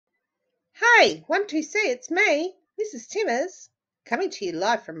Hey, 123, it's me, Mrs. Timmers, coming to you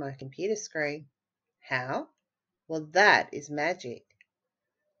live from my computer screen. How? Well, that is magic.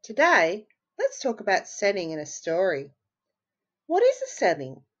 Today, let's talk about setting in a story. What is a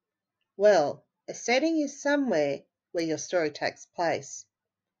setting? Well, a setting is somewhere where your story takes place.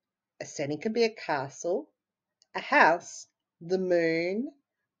 A setting can be a castle, a house, the moon,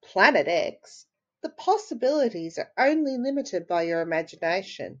 planet X. The possibilities are only limited by your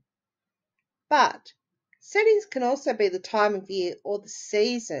imagination. But settings can also be the time of year or the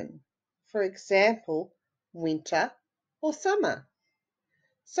season, for example, winter or summer.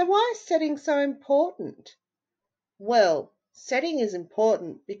 So, why is setting so important? Well, setting is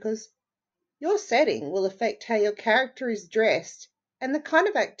important because your setting will affect how your character is dressed and the kind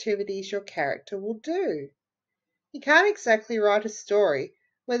of activities your character will do. You can't exactly write a story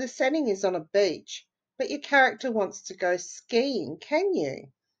where the setting is on a beach, but your character wants to go skiing, can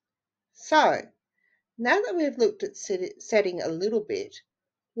you? So, now that we've looked at setting a little bit,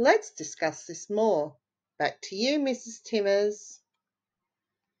 let's discuss this more. Back to you, Mrs. Timmers.